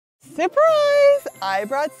Surprise! I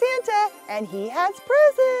brought Santa, and he has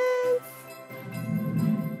presents!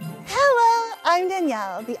 Hello, I'm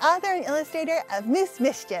Danielle, the author and illustrator of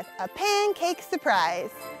Mischief, a pancake surprise.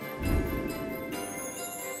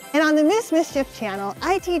 And on the Mischief channel,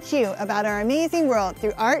 I teach you about our amazing world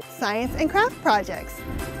through art, science, and craft projects.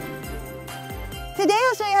 Today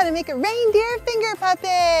I'll show you how to make a reindeer finger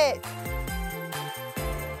puppet.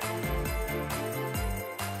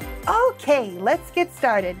 Okay, let's get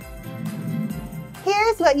started.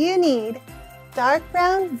 Here's what you need: dark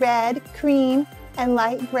brown, red, cream, and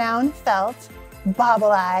light brown felt,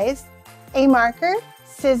 bobble eyes, a marker,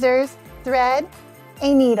 scissors, thread,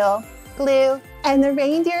 a needle, glue, and the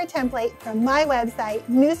reindeer template from my website,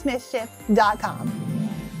 moose-tastic.com.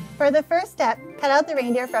 For the first step, cut out the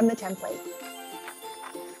reindeer from the template.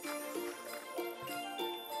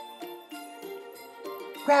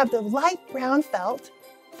 Grab the light brown felt,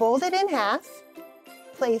 fold it in half,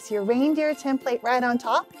 place your reindeer template right on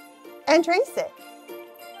top, and trace it.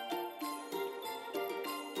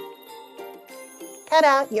 Cut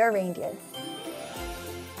out your reindeer.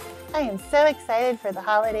 I am so excited for the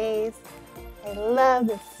holidays. I love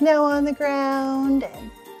the snow on the ground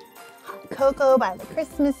and hot cocoa by the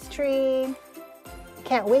Christmas tree.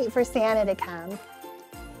 Can't wait for Santa to come.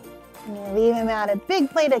 I'm gonna leave him out a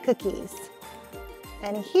big plate of cookies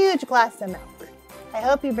and a huge glass of milk. I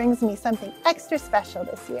hope he brings me something extra special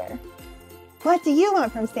this year. What do you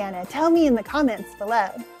want from Santa? Tell me in the comments below.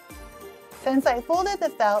 Since I folded the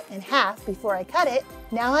felt in half before I cut it,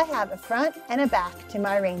 now I have a front and a back to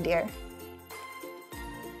my reindeer.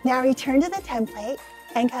 Now return to the template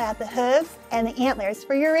and cut out the hooves and the antlers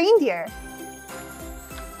for your reindeer.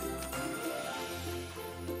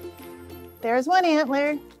 There's one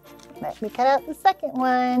antler. Let me cut out the second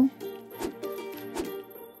one.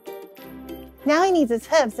 Now he needs his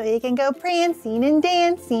hooves so he can go prancing and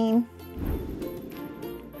dancing.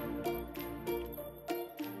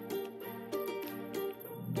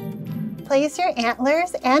 Place your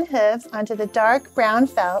antlers and hooves onto the dark brown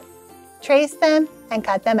felt, trace them, and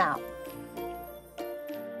cut them out.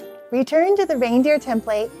 Return to the reindeer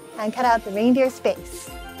template and cut out the reindeer's face.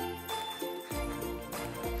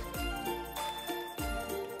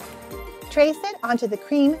 Trace it onto the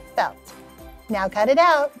cream felt. Now cut it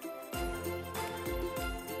out.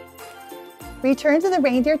 Return to the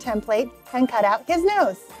reindeer template and cut out his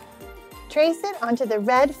nose. Trace it onto the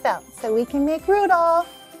red felt so we can make Rudolph.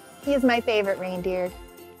 He is my favorite reindeer.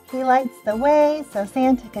 He lights the way so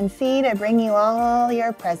Santa can see to bring you all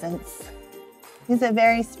your presents. He's a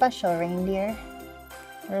very special reindeer.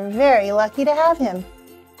 We're very lucky to have him.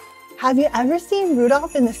 Have you ever seen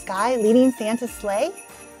Rudolph in the sky leading Santa's sleigh?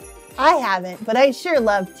 I haven't, but I'd sure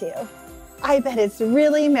love to. I bet it's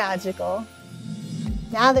really magical.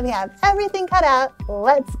 Now that we have everything cut out,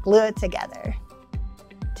 let's glue it together.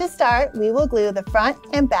 To start, we will glue the front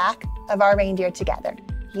and back of our reindeer together.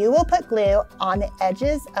 You will put glue on the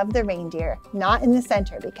edges of the reindeer, not in the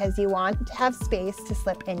center, because you want to have space to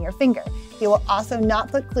slip in your finger. You will also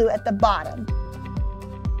not put glue at the bottom.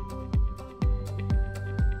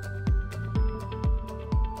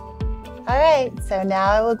 All right, so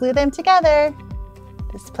now I will glue them together.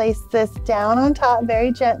 Just place this down on top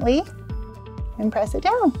very gently and press it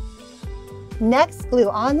down. Next, glue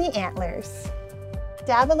on the antlers.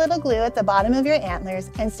 Dab a little glue at the bottom of your antlers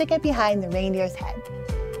and stick it behind the reindeer's head.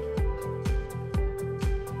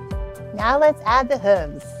 Now let's add the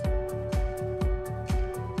hooves.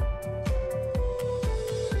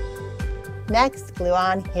 Next, glue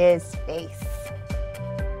on his face.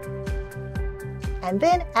 And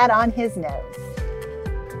then add on his nose.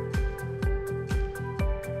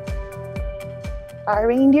 Our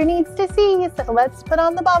reindeer needs to see, so let's put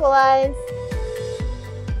on the bobble eyes.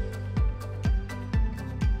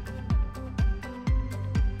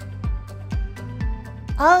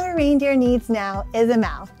 All our reindeer needs now is a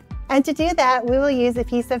mouth. And to do that, we will use a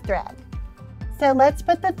piece of thread. So let's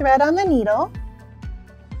put the thread on the needle.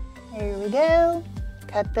 Here we go.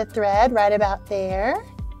 Cut the thread right about there.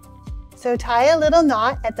 So tie a little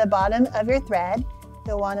knot at the bottom of your thread.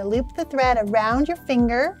 You'll want to loop the thread around your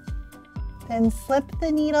finger, then slip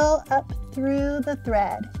the needle up through the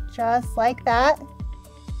thread, just like that,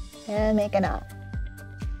 and make a knot.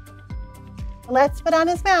 Let's put on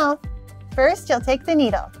his mouth. First, you'll take the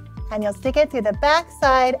needle and you'll stick it through the back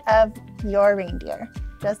side of your reindeer,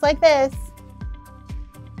 just like this.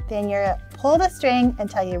 Then you'll pull the string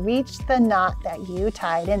until you reach the knot that you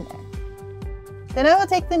tied in there. Then I will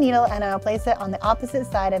take the needle and I will place it on the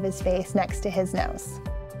opposite side of his face next to his nose.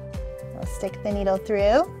 You'll stick the needle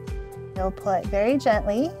through. You'll pull it very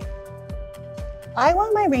gently I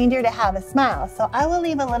want my reindeer to have a smile, so I will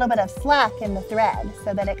leave a little bit of slack in the thread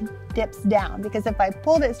so that it dips down, because if I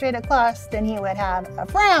pulled it straight across, then he would have a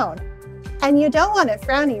frown. And you don't want a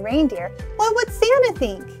frowny reindeer. What would Santa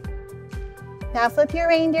think? Now flip your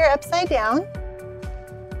reindeer upside down.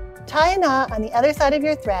 Tie a knot on the other side of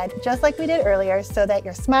your thread, just like we did earlier, so that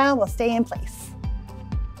your smile will stay in place.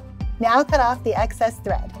 Now cut off the excess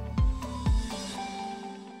thread.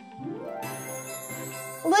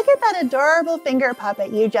 Look at that adorable finger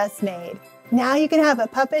puppet you just made. Now you can have a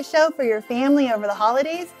puppet show for your family over the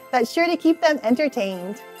holidays that's sure to keep them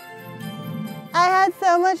entertained. I had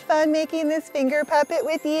so much fun making this finger puppet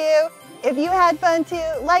with you. If you had fun too,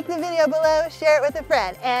 like the video below, share it with a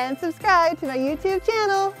friend, and subscribe to my YouTube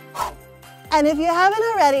channel. And if you haven't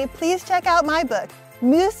already, please check out my book,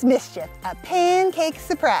 Mischief, a pancake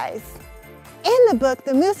surprise. In the book,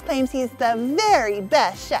 the moose claims he's the very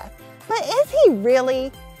best chef. But is he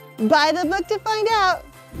really? Buy the book to find out.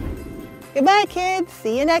 Goodbye, kids.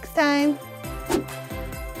 See you next time.